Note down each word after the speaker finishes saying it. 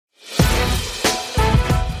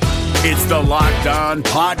It's the Locked On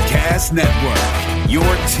Podcast Network, your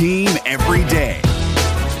team every day.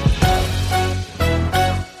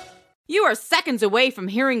 You are seconds away from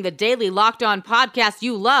hearing the daily Locked On podcast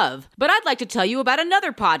you love, but I'd like to tell you about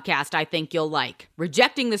another podcast I think you'll like.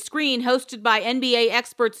 Rejecting the Screen, hosted by NBA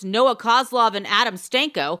experts Noah Kozlov and Adam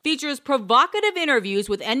Stanko, features provocative interviews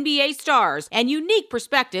with NBA stars and unique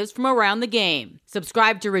perspectives from around the game.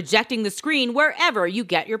 Subscribe to Rejecting the Screen wherever you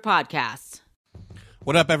get your podcasts.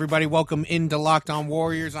 What up, everybody? Welcome into Locked On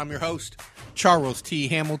Warriors. I'm your host, Charles T.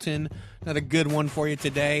 Hamilton. Another good one for you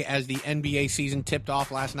today as the NBA season tipped off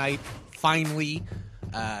last night. Finally,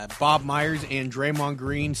 Bob Myers and Draymond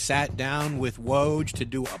Green sat down with Woj to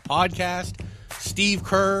do a podcast. Steve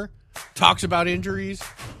Kerr talks about injuries.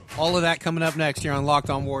 All of that coming up next here on Locked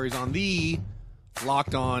On Warriors on the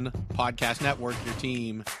Locked On Podcast Network, your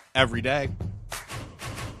team every day.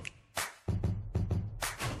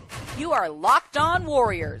 You are Locked On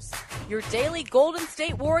Warriors, your daily Golden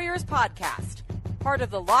State Warriors podcast. Part of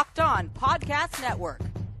the Locked On Podcast Network,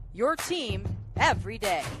 your team every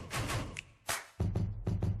day.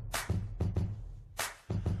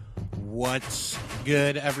 What's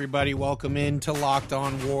good, everybody? Welcome into Locked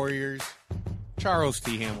On Warriors. Charles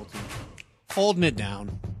T. Hamilton, holding it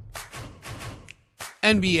down.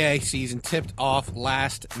 NBA season tipped off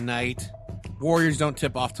last night. Warriors don't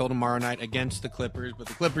tip off till tomorrow night against the Clippers, but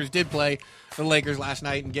the Clippers did play the Lakers last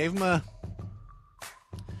night and gave them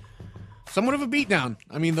somewhat of a beatdown.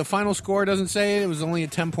 I mean, the final score doesn't say it. It was only a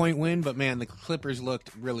 10-point win, but man, the Clippers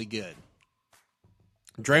looked really good.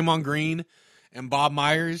 Draymond Green and Bob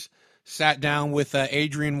Myers sat down with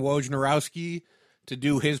Adrian Wojnarowski to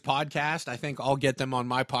do his podcast. I think I'll get them on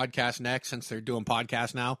my podcast next since they're doing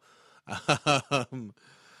podcasts now.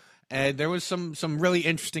 And there was some really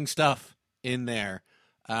interesting stuff in there,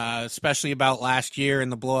 especially about last year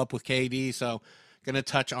and the blow up with KD. So going to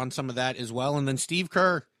touch on some of that as well. And then Steve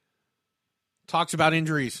Kerr talks about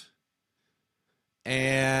injuries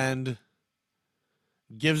and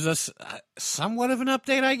gives us somewhat of an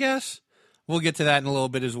update, I guess. We'll get to that in a little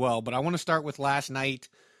bit as well. But I want to start with last night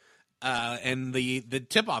and the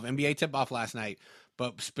tip-off, NBA tip-off last night.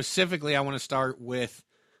 But specifically, I want to start with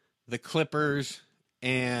the Clippers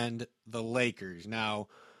and the Lakers. Now,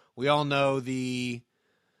 we all know the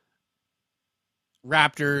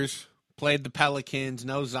Raptors played the Pelicans,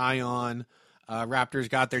 no Zion. Raptors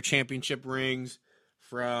got their championship rings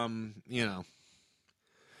from,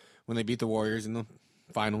 when they beat the Warriors in the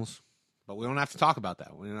finals. But we don't have to talk about that.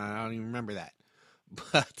 I don't even remember that.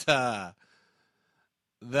 But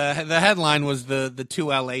the headline was the two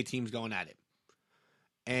LA teams going at it.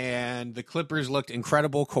 And the Clippers looked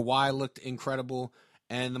incredible. Kawhi looked incredible.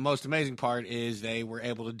 And the most amazing part is they were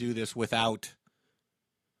able to do this without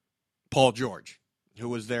Paul George, who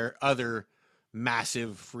was their other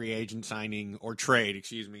massive free agent signing or trade,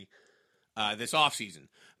 this offseason.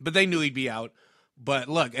 But they knew he'd be out. But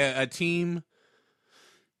look, a team,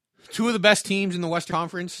 two of the best teams in the Western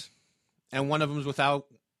Conference, and one of them is without,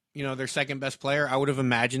 their second best player. I would have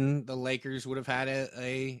imagined the Lakers would have had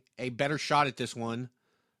a better shot at this one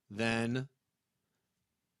than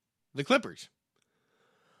the Clippers.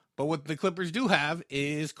 But what the Clippers do have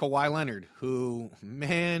is Kawhi Leonard, who,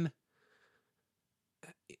 man,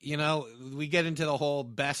 we get into the whole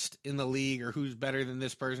best in the league or who's better than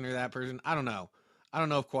this person or that person. I don't know. I don't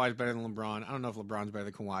know if Kawhi's better than LeBron. I don't know if LeBron's better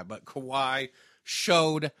than Kawhi. But Kawhi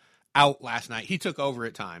showed out last night. He took over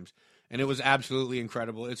at times, and it was absolutely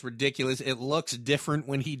incredible. It's ridiculous. It looks different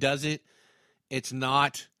when he does it. It's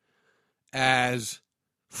not as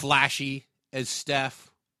flashy as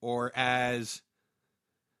Steph or as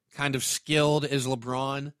kind of skilled as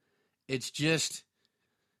LeBron. It's different.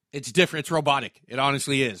 It's robotic. It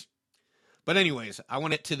honestly is. But anyways, I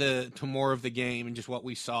want to get to more of the game and just what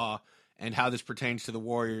we saw and how this pertains to the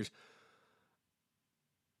Warriors.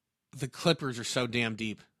 The Clippers are so damn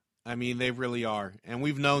deep. I mean, they really are. And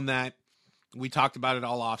we've known that. We talked about it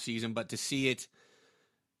all offseason, but to see it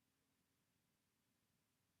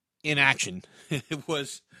in action, it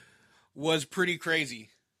was pretty crazy.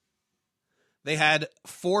 They had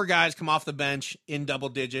 4 guys come off the bench in double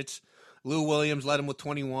digits. Lou Williams led him with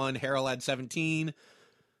 21. Harrell had 17.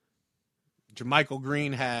 JaMychal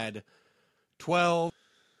Green had 12.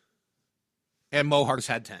 And Mo Harkless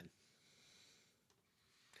had 10.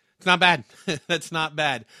 It's not bad. That's not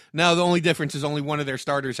bad. Now, the only difference is only one of their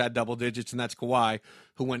starters had double digits, and that's Kawhi,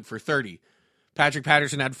 who went for 30. Patrick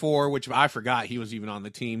Patterson had 4, which I forgot he was even on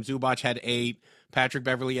the team. Zubac had 8. Patrick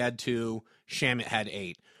Beverley had 2. Shamet had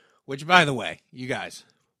 8. Which, by the way, you guys,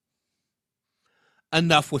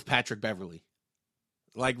 enough with Patrick Beverley.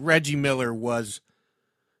 Like, Reggie Miller was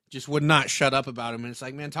just would not shut up about him. And it's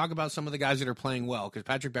like, man, talk about some of the guys that are playing well, because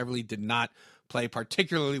Patrick Beverley did not play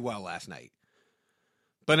particularly well last night.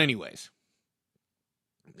 But anyways,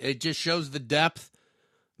 it just shows the depth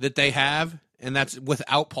that they have, and that's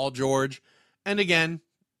without Paul George. And again,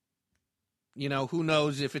 you know, who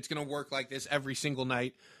knows if it's going to work like this every single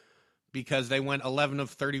night, because they went 11 of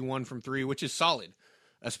 31 from three, which is solid,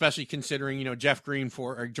 especially considering, you know,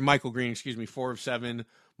 Jermichael Green, 4 of 7,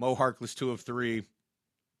 Mo Harkless 2 of 3,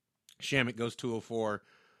 Shamet goes 2 of 4.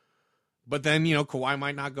 But then, you know, Kawhi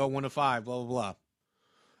might not go 1 of 5, blah, blah, blah.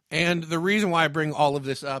 And the reason why I bring all of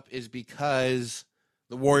this up is because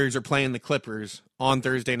the Warriors are playing the Clippers on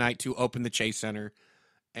Thursday night to open the Chase Center.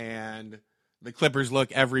 And the Clippers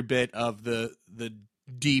look every bit of the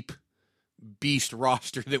deep beast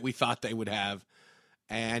roster that we thought they would have.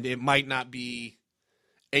 And it might not be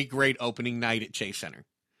a great opening night at Chase Center.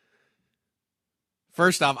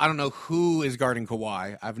 First off, I don't know who is guarding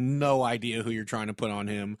Kawhi. I have no idea who you're trying to put on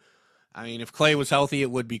him. I mean, if Klay was healthy,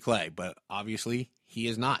 it would be Klay, but obviously he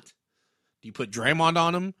is not. Do you put Draymond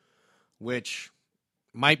on him, which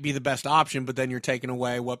might be the best option, but then you're taking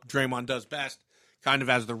away what Draymond does best, kind of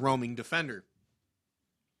as the roaming defender.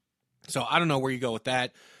 So I don't know where you go with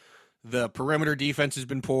that. The perimeter defense has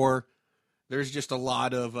been poor. There's just a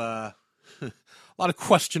lot of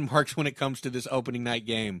question marks when it comes to this opening night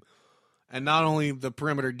game. And not only the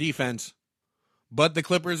perimeter defense, but the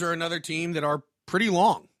Clippers are another team that are pretty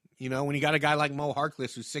long. You know, when you got a guy like Mo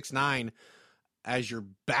Harkless, who's 6'9", as your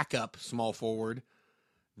backup small forward,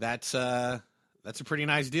 that's a pretty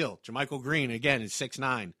nice deal. Jermichael Green, again, is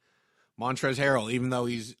 6'9". Montrezl Harrell, even though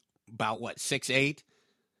he's about, 6'8",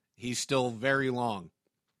 he's still very long.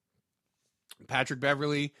 Patrick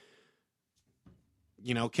Beverley,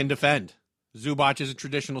 you know, can defend. Zubac is a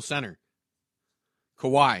traditional center.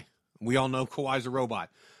 Kawhi, we all know Kawhi's a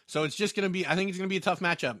robot. So it's just going to be, I think it's going to be a tough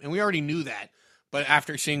matchup. And we already knew that. But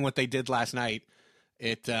after seeing what they did last night,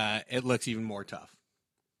 it looks even more tough.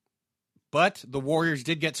 But the Warriors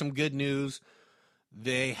did get some good news.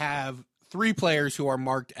 They have 3 players who are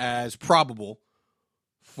marked as probable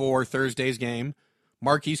for Thursday's game.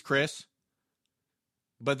 Marquise Chris.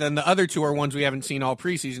 But then the other 2 are ones we haven't seen all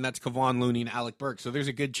preseason. That's Kevon Looney and Alec Burks. So there's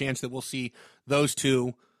a good chance that we'll see those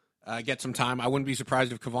 2 get some time. I wouldn't be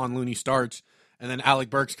surprised if Kevon Looney starts. And then Alec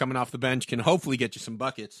Burks coming off the bench can hopefully get you some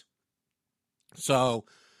buckets. So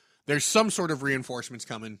there's some sort of reinforcements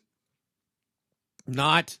coming.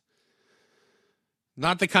 Not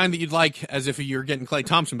the kind that you'd like as if you're getting Klay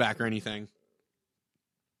Thompson back or anything.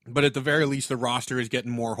 But at the very least, the roster is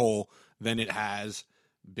getting more whole than it has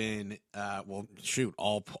been, all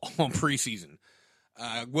preseason.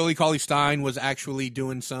 Willie Cauley-Stein was actually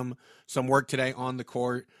doing some work today on the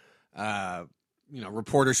court.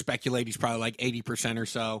 Reporters speculate he's probably like 80% or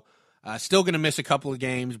so. Still going to miss a couple of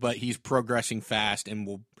games, but he's progressing fast and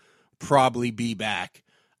will probably be back.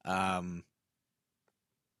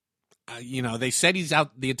 They said he's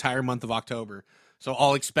out the entire month of October, so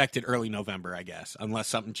I'll expect it early November, I guess, unless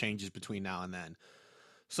something changes between now and then.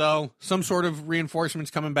 So some sort of reinforcements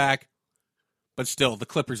coming back, but still, the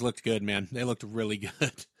Clippers looked good, man. They looked really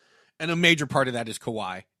good. And a major part of that is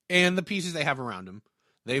Kawhi and the pieces they have around him.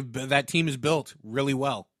 That team is built really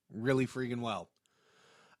well, really freaking well.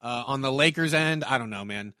 On the Lakers end, I don't know,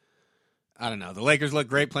 man. I don't know. The Lakers look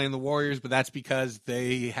great playing the Warriors, but that's because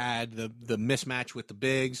they had the mismatch with the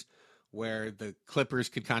bigs where the Clippers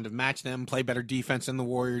could kind of match them, play better defense than the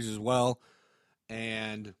Warriors as well.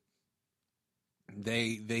 And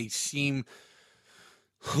LeBron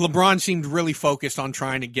seemed really focused on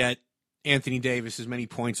trying to get Anthony Davis as many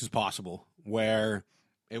points as possible, where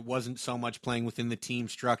it wasn't so much playing within the team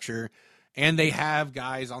structure. And they have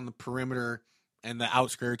guys on the perimeter and the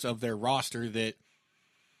outskirts of their roster that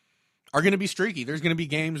are going to be streaky. There's going to be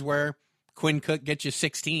games where Quinn Cook gets you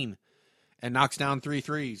 16 and knocks down 3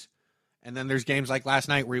 threes. And then there's games like last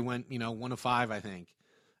night where he went, 1 of 5, I think.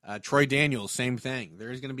 Troy Daniels, same thing.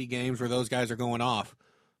 There's going to be games where those guys are going off.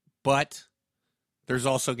 But there's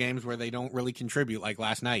also games where they don't really contribute, like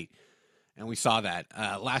last night. And we saw that.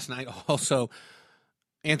 Last night also,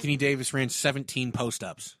 Anthony Davis ran 17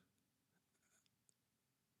 post-ups.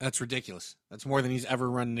 That's ridiculous. That's more than he's ever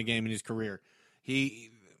run in a game in his career.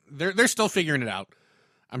 They're still figuring it out.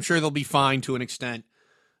 I'm sure they'll be fine to an extent.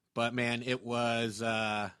 But, man, it was...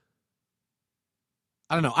 I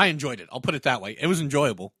don't know. I enjoyed it. I'll put it that way. It was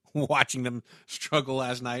enjoyable watching them struggle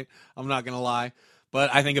last night. I'm not going to lie.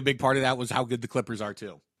 But I think a big part of that was how good the Clippers are,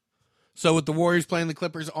 too. So with the Warriors playing the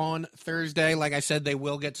Clippers on Thursday, like I said, they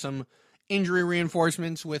will get some injury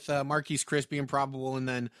reinforcements with Marquise Chris being probable and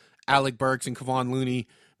then Alec Burks and Kevon Looney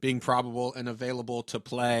being probable and available to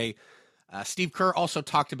play. Steve Kerr also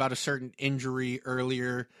talked about a certain injury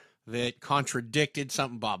earlier that contradicted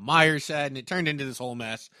something Bob Myers said, and it turned into this whole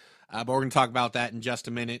mess. But we're going to talk about that in just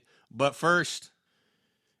a minute. But first,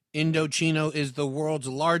 Indochino is the world's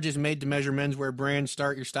largest made-to-measure menswear brand.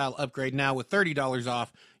 Start your style upgrade now with $30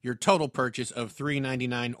 off your total purchase of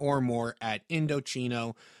 $3.99 or more at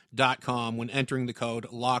Indochino.com when entering the code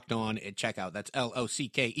LOCKEDON at checkout. That's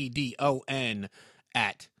LOCKEDON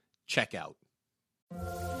at checkout.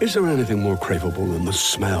 Is there anything more craveable than the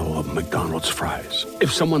smell of McDonald's fries?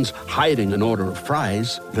 If someone's hiding an order of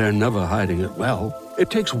fries, they're never hiding it well. It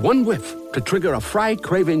takes one whiff to trigger a fry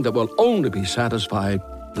craving that will only be satisfied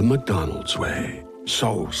the McDonald's way.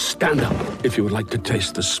 So stand up if you would like to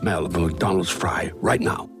taste the smell of a McDonald's fry right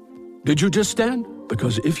now. Did you just stand?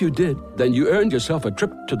 Because if you did, then you earned yourself a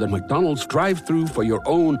trip to the McDonald's drive-thru for your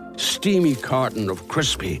own steamy carton of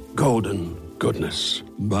crispy, golden goodness.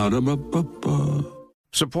 Ba-da-ba-ba-ba.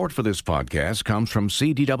 Support for this podcast comes from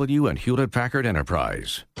CDW and Hewlett-Packard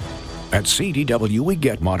Enterprise. At CDW, we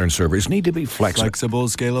get modern servers need to be flexible,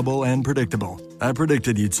 scalable, and predictable. I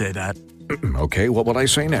predicted you'd say that. Okay, what will I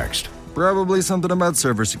say next? Probably something about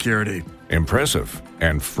server security. Impressive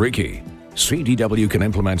and freaky. CDW can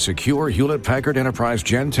implement secure Hewlett-Packard Enterprise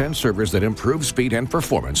Gen 10 servers that improve speed and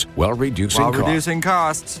performance while reducing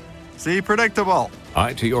costs. See, predictable.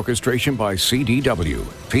 IT orchestration by CDW.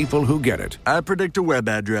 People who get it. I predict a web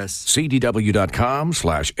address.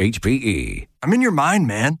 CDW.com/HPE. I'm in your mind,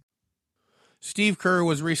 man. Steve Kerr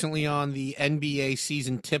was recently on the NBA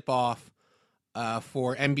season tip-off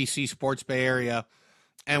for NBC Sports Bay Area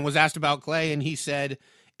and was asked about Klay, and he said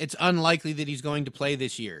it's unlikely that he's going to play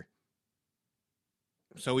this year.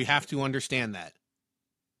 So we have to understand that.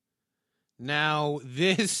 Now,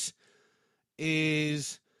 this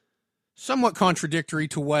is somewhat contradictory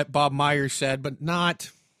to what Bob Myers said, but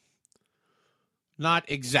not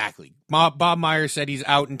exactly. Bob Myers said he's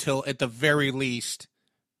out until, at the very least,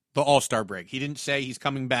 the All-Star break. He didn't say he's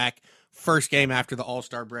coming back first game after the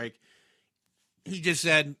All-Star break. He just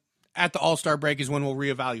said at the All-Star break is when we'll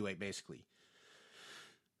reevaluate, basically.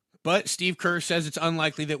 But Steve Kerr says it's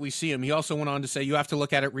unlikely that we see him. He also went on to say, you have to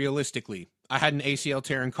look at it realistically. I had an ACL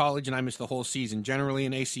tear in college, and I missed the whole season. Generally,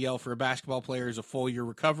 an ACL for a basketball player is a full-year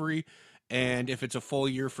recovery, and if it's a full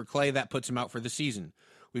year for Klay, that puts him out for the season.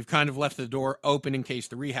 We've kind of left the door open in case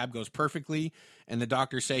the rehab goes perfectly, and the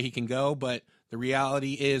doctors say he can go, but the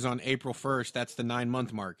reality is on April 1st, that's the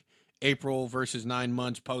 9-month mark. April versus 9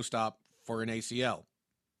 months post-op for an ACL.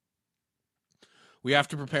 We have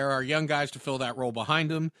to prepare our young guys to fill that role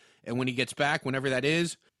behind him, and when he gets back, whenever that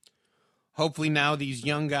is, hopefully now these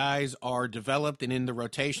young guys are developed and in the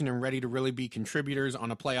rotation and ready to really be contributors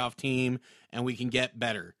on a playoff team, and we can get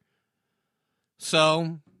better.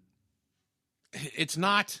 So, it's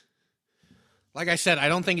not, like I said, I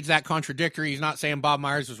don't think it's that contradictory. He's not saying Bob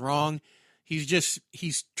Myers was wrong. He's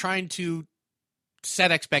trying to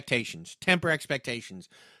set expectations, temper expectations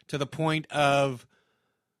to the point of,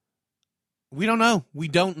 we don't know. We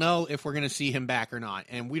don't know if we're going to see him back or not.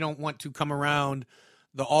 And we don't want to come around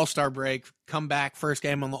the All-Star break, come back first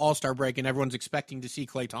game on the All-Star break, and everyone's expecting to see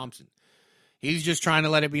Klay Thompson. He's just trying to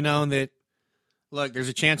let it be known that, look, there's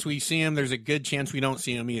a chance we see him. There's a good chance we don't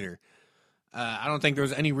see him either. I don't think there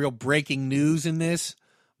was any real breaking news in this,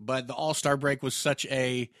 but the All-Star break was such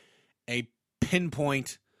a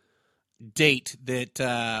pinpoint date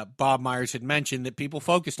that Bob Myers had mentioned that people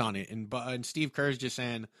focused on it. And Steve Kerr is just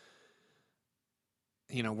saying,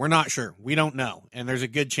 we're not sure. We don't know. And there's a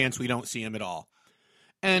good chance we don't see him at all.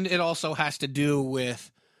 And it also has to do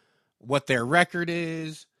with what their record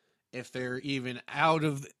is, if they're even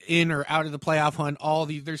in or out of the playoff hunt.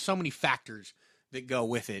 There's so many factors that go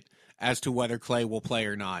with it as to whether Klay will play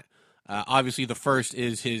or not. Obviously, the first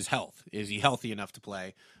is his health. Is he healthy enough to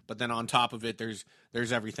play? But then on top of it, there's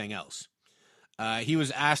everything else. He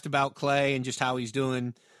was asked about Klay and just how he's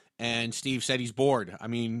doing, and Steve said he's bored. I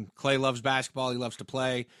mean, Klay loves basketball. He loves to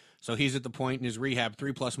play. So he's at the point in his rehab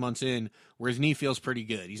 3+ months in where his knee feels pretty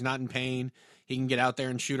good. He's not in pain. He can get out there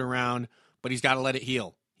and shoot around, but he's got to let it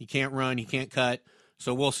heal. He can't run. He can't cut.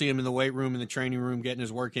 So we'll see him in the weight room, in the training room, getting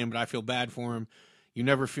his work in, but I feel bad for him. You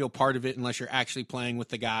never feel part of it unless you're actually playing with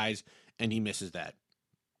the guys, and he misses that.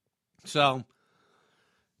 So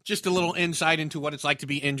just a little insight into what it's like to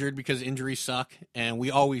be injured, because injuries suck, and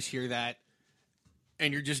we always hear that.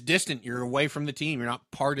 And you're just distant. You're away from the team. You're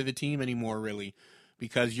not part of the team anymore, really,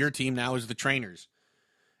 because your team now is the trainers.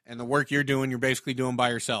 And the work you're doing, you're basically doing by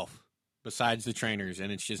yourself besides the trainers,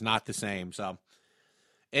 and it's just not the same. So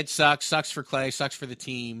it sucks. Sucks for Klay, sucks for the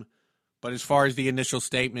team. But as far as the initial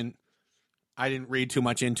statement, I didn't read too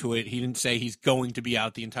much into it. He didn't say he's going to be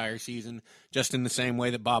out the entire season, just in the same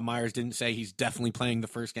way that Bob Myers didn't say he's definitely playing the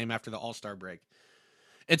first game after the All-Star break.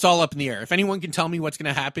 It's all up in the air. If anyone can tell me what's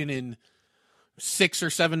going to happen in 6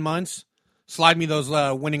 or 7 months, slide me those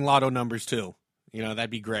winning lotto numbers too.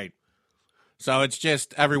 That'd be great. So it's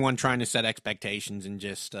just everyone trying to set expectations and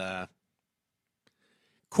just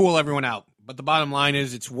cool everyone out. But the bottom line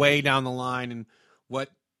is it's way down the line, and what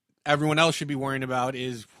everyone else should be worrying about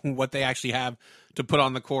is what they actually have to put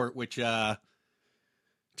on the court, which it's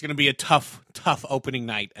going to be a tough opening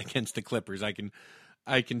night against the Clippers.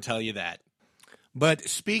 I can tell you that. But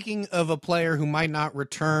speaking of a player who might not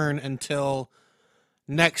return until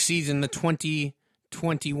next season, the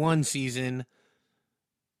 2021 season,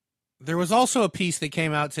 there was also a piece that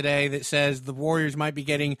came out today that says the Warriors might be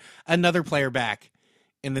getting another player back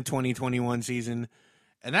in the 2021 season,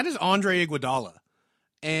 and that is Andre Iguodala.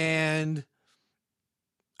 And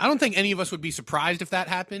I don't think any of us would be surprised if that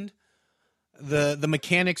happened. The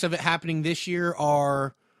mechanics of it happening this year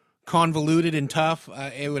are convoluted and tough.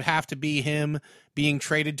 It would have to be him being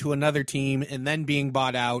traded to another team and then being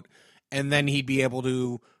bought out, and then he'd be able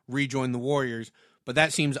to rejoin the Warriors. But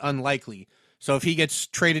that seems unlikely. So if he gets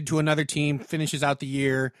traded to another team, finishes out the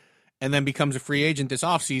year, and then becomes a free agent this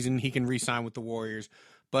offseason, he can re-sign with the Warriors.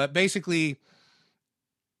 But basically,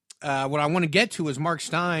 what I want to get to is Mark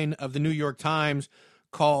Stein of the New York Times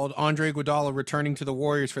called Andre Iguodala returning to the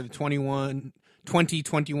Warriors for the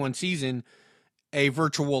 2021 season a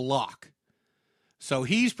virtual lock. So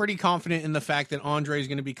he's pretty confident in the fact that Andre is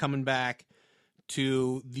going to be coming back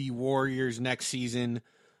to the Warriors next season.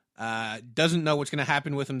 Doesn't know what's going to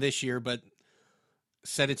happen with him this year, but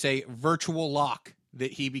said it's a virtual lock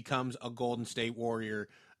that he becomes a Golden State Warrior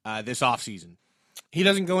this offseason. He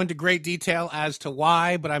doesn't go into great detail as to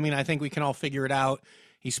why, but I think we can all figure it out.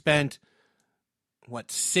 He spent,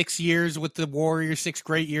 6 years with the Warriors, 6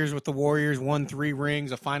 great years with the Warriors, won 3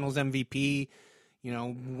 rings, a finals MVP,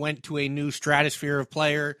 went to a new stratosphere of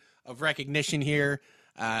player of recognition here.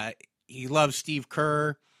 He loves Steve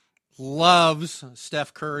Kerr, loves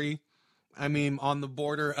Steph Curry. On the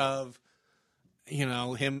border of,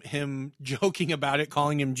 him joking about it,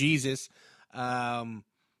 calling him Jesus.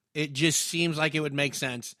 It just seems like it would make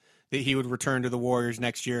sense that he would return to the Warriors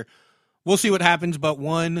next year. We'll see what happens, but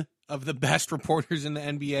one of the best reporters in the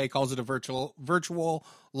NBA calls it a virtual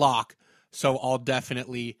lock, so I'll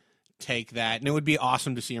definitely take that. And it would be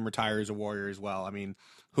awesome to see him retire as a Warrior as well.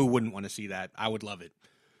 Who wouldn't want to see that? I would love it.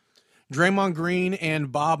 Draymond Green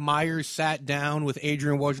and Bob Myers sat down with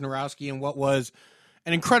Adrian Wojnarowski in what was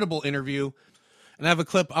an incredible interview. And I have a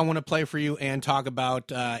clip I want to play for you and talk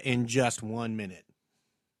about in just 1 minute.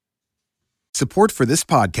 Support for this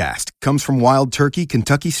podcast comes from Wild Turkey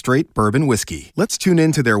Kentucky Straight Bourbon Whiskey. Let's tune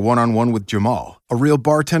in to their one-on-one with Jamal, a real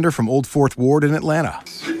bartender from Old Fourth Ward in Atlanta.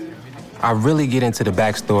 I really get into the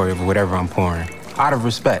backstory of whatever I'm pouring, out of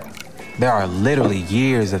respect. There are literally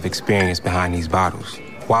years of experience behind these bottles.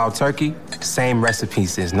 Wild Turkey, same recipe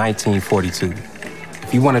since 1942.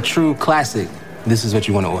 If you want a true classic, this is what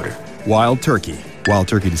you want to order. Wild Turkey. Wild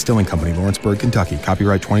Turkey Distilling Company, Lawrenceburg, Kentucky.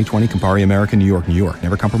 Copyright 2020, Campari American, New York, New York.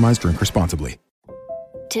 Never compromise, drink responsibly.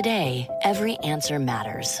 Today, every answer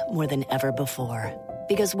matters more than ever before.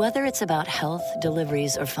 Because whether it's about health,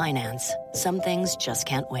 deliveries, or finance, some things just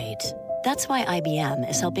can't wait. That's why IBM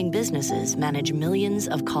is helping businesses manage millions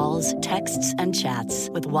of calls, texts, and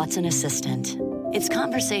chats with Watson Assistant. It's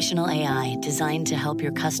conversational AI designed to help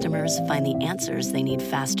your customers find the answers they need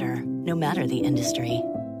faster, no matter the industry.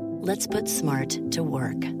 Let's put smart to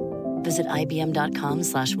work. Visit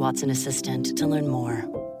IBM.com/Watson Assistant to learn more.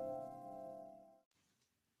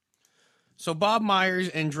 So Bob Myers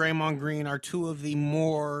and Draymond Green are two of the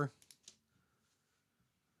more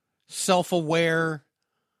self-aware,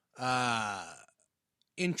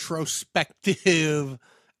 introspective,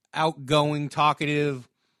 outgoing, talkative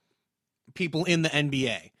people in the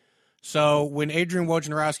NBA. So when Adrian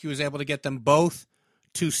Wojnarowski was able to get them both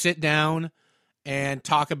to sit down and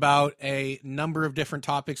talk about a number of different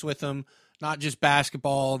topics with them, not just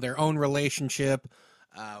basketball, their own relationship,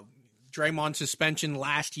 Draymond's suspension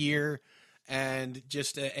last year, and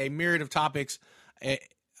just a myriad of topics.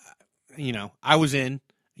 I was in.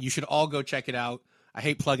 You should all go check it out. I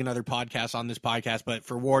hate plugging other podcasts on this podcast, but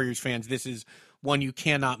for Warriors fans, this is one you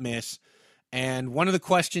cannot miss. And one of the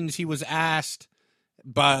questions he was asked,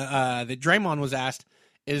 that Draymond was asked,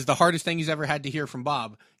 is the hardest thing he's ever had to hear from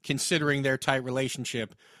Bob, considering their tight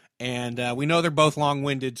relationship. And we know they're both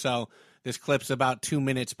long-winded, so this clip's about 2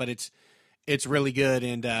 minutes, but it's really good,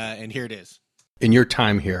 and here it is. In your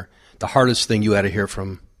time here, the hardest thing you had to hear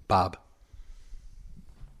from Bob?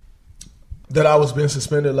 That I was being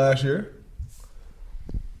suspended last year.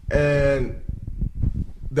 And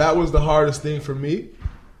that was the hardest thing for me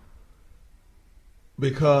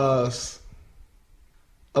because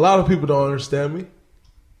a lot of people don't understand me.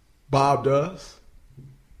 Bob does.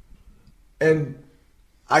 And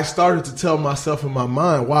I started to tell myself in my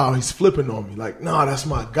mind, wow, he's flipping on me. Like, nah, that's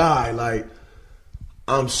my guy. Like,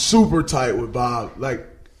 I'm super tight with Bob. Like,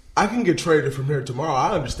 I can get traded from here tomorrow.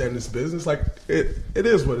 I understand this business. Like, it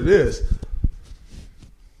is what it is.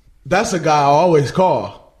 That's a guy I always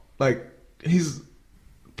call. Like, he's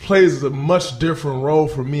plays a much different role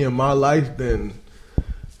for me in my life than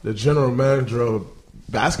the general manager of a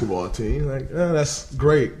basketball team. Like, that's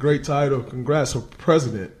great title. Congrats, for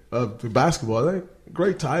president of the basketball. Like,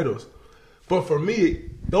 great titles. But for me,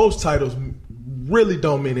 those titles really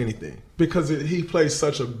don't mean anything because he plays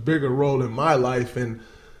such a bigger role in my life and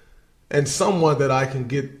someone that I can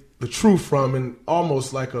get the truth from, and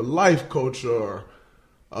almost like a life coach or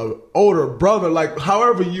an older brother, like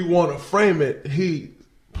however you want to frame it, he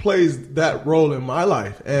plays that role in my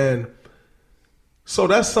life. And so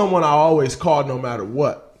that's someone I always called no matter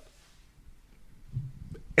what.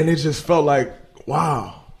 And it just felt like,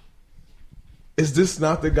 wow, is this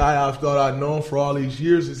not the guy I thought I'd known for all these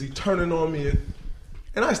years? Is he turning on me?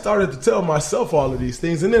 And I started to tell myself all of these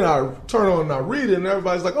things. And then I turn on and I read it, and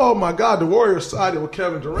everybody's like, oh, my God, the Warriors sided with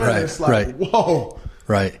Kevin Durant. Right, and it's like, whoa.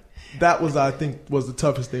 Right. That was, I think, was the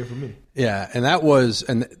toughest thing for me. Yeah, and that was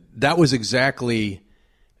exactly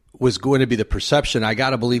was going to be the perception. I got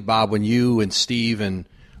to believe, Bob, when you and Steve and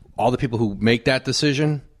all the people who make that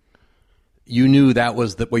decision, you knew that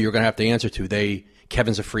was what you're going to have to answer to.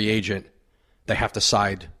 Kevin's a free agent. They have to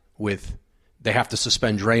side with – they have to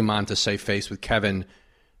suspend Draymond to save face with Kevin.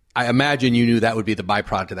 I imagine you knew that would be the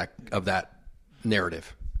byproduct of that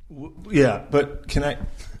narrative. Yeah, but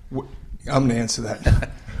I'm going to answer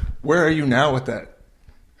that. Where are you now with that?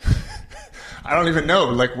 I don't even know.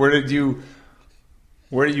 Like, where do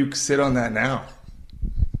you sit on that now?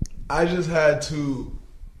 I just had to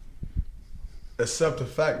accept the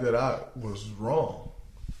fact that I was wrong.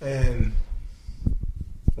 And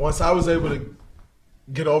once I was able to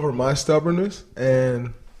get over my stubbornness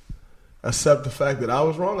and accept the fact that I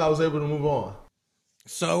was wrong, I was able to move on.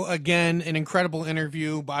 So, again, an incredible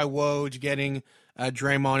interview by Woj getting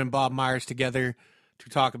Draymond and Bob Myers together to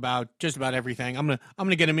talk about just about everything. I'm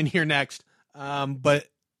gonna get him in here next. But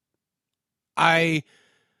I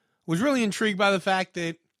was really intrigued by the fact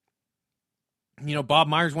that, you know, Bob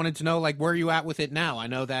Myers wanted to know, like, where are you at with it now? I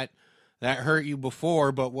know that hurt you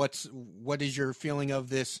before, but what is your feeling of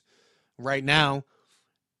this right now?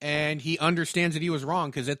 And he understands that he was wrong,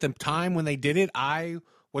 because at the time when they did it, I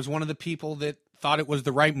was one of the people that thought it was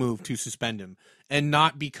the right move to suspend him. And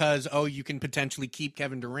not because, oh, you can potentially keep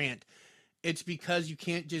Kevin Durant. It's because you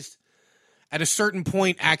can't just, at a certain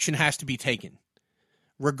point, action has to be taken.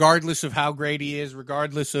 Regardless of how great he is,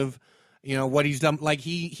 regardless of, you know, what he's done. Like,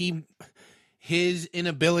 his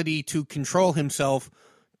inability to control himself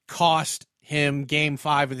cost him Game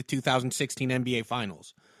 5 of the 2016 NBA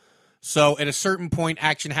Finals. So at a certain point,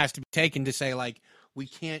 action has to be taken to say, like, we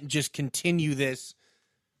can't just continue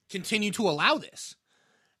to allow this.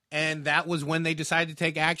 And that was when they decided to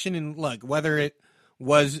take action. And look, whether it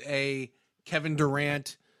was a Kevin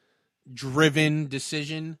Durant driven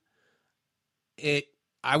decision,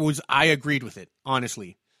 I agreed with it,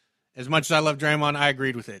 honestly. As much as I love Draymond, I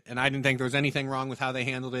agreed with it. And I didn't think there was anything wrong with how they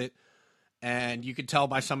handled it. And you could tell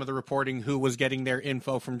by some of the reporting who was getting their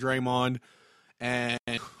info from Draymond and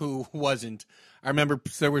who wasn't. I remember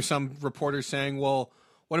there were some reporters saying, well,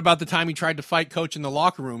 what about the time he tried to fight Coach in the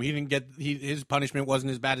locker room? He didn't get his punishment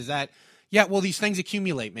wasn't as bad as that. Yeah, well, these things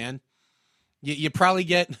accumulate, man. You probably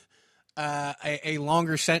get a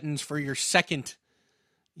longer sentence for your second,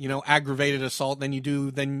 you know, aggravated assault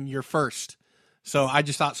than your first. So I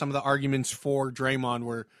just thought some of the arguments for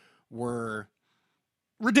Draymond were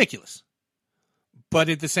ridiculous. But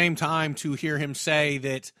at the same time, to hear him say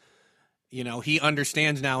that, you know, he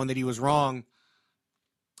understands now and that he was wrong,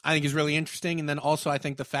 I think is really interesting. And then also I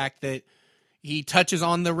think the fact that he touches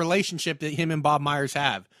on the relationship that him and Bob Myers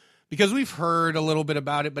have. Because we've heard a little bit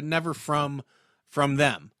about it, but never from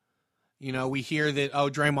them. You know, we hear that, oh,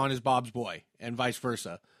 Draymond is Bob's boy and vice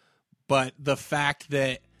versa. But the fact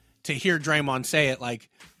that to hear Draymond say it, like,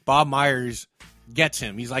 Bob Myers gets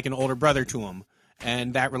him. He's like an older brother to him.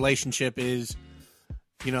 And that relationship is,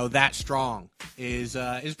 you know, that strong is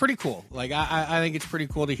pretty cool. Like, I think it's pretty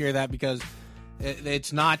cool to hear that, because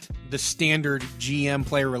it's not the standard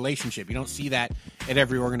GM-player relationship. You don't see that at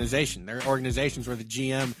every organization. There are organizations where the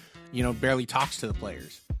GM, you know, barely talks to the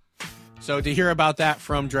players. So to hear about that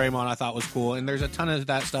from Draymond, I thought was cool. And there's a ton of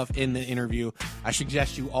that stuff in the interview. I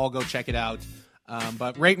suggest you all go check it out.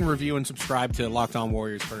 But rate and review and subscribe to Locked On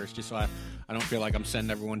Warriors first, just so I don't feel like I'm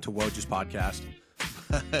sending everyone to Woj's podcast.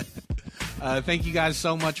 Thank you guys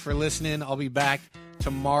so much for listening. I'll be back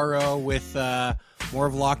tomorrow with more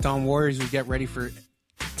of Locked On Warriors. We get ready for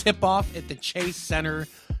tip-off at the Chase Center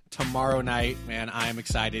tomorrow night. Man, I am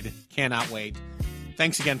excited. Cannot wait.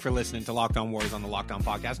 Thanks again for listening to Locked On Warriors on the Locked On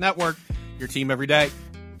Podcast Network. Your team every day.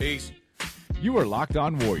 Peace. You are Locked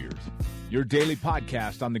On Warriors, your daily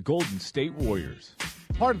podcast on the Golden State Warriors.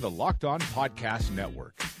 Part of the Locked On Podcast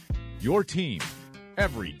Network. Your team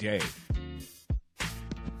every day.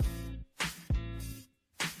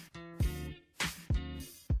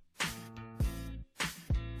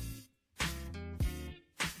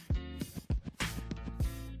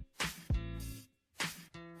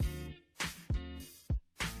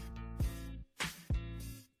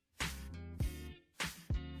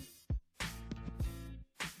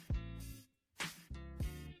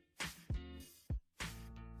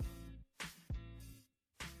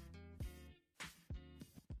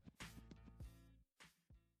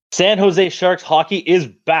 San Jose Sharks hockey is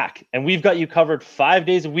back, and we've got you covered 5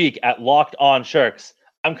 days a week at Locked On Sharks.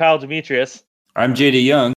 I'm Kyle Demetrius. I'm JD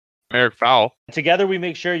Young. I'm Eric Fowl. Together, we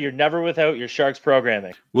make sure you're never without your Sharks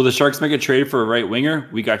programming. Will the Sharks make a trade for a right winger?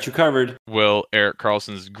 We got you covered. Will Erik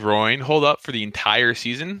Karlsson's groin hold up for the entire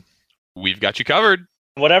season? We've got you covered.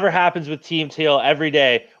 Whatever happens with Team Teal every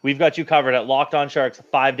day, we've got you covered at Locked On Sharks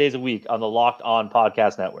 5 days a week on the Locked On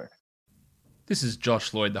Podcast Network. This is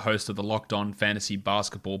Josh Lloyd, the host of the Locked On Fantasy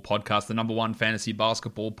Basketball Podcast, the number one fantasy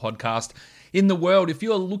basketball podcast in the world. If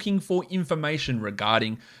you're looking for information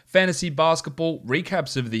regarding fantasy basketball,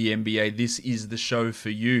 recaps of the NBA, this is the show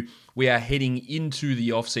for you. We are heading into the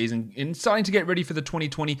offseason and starting to get ready for the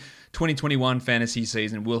 2020-2021 fantasy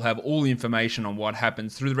season. We'll have all the information on what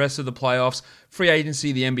happens through the rest of the playoffs, free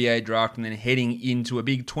agency, the NBA draft, and then heading into a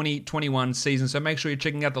big 2021 season. So make sure you're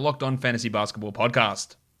checking out the Locked On Fantasy Basketball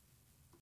Podcast.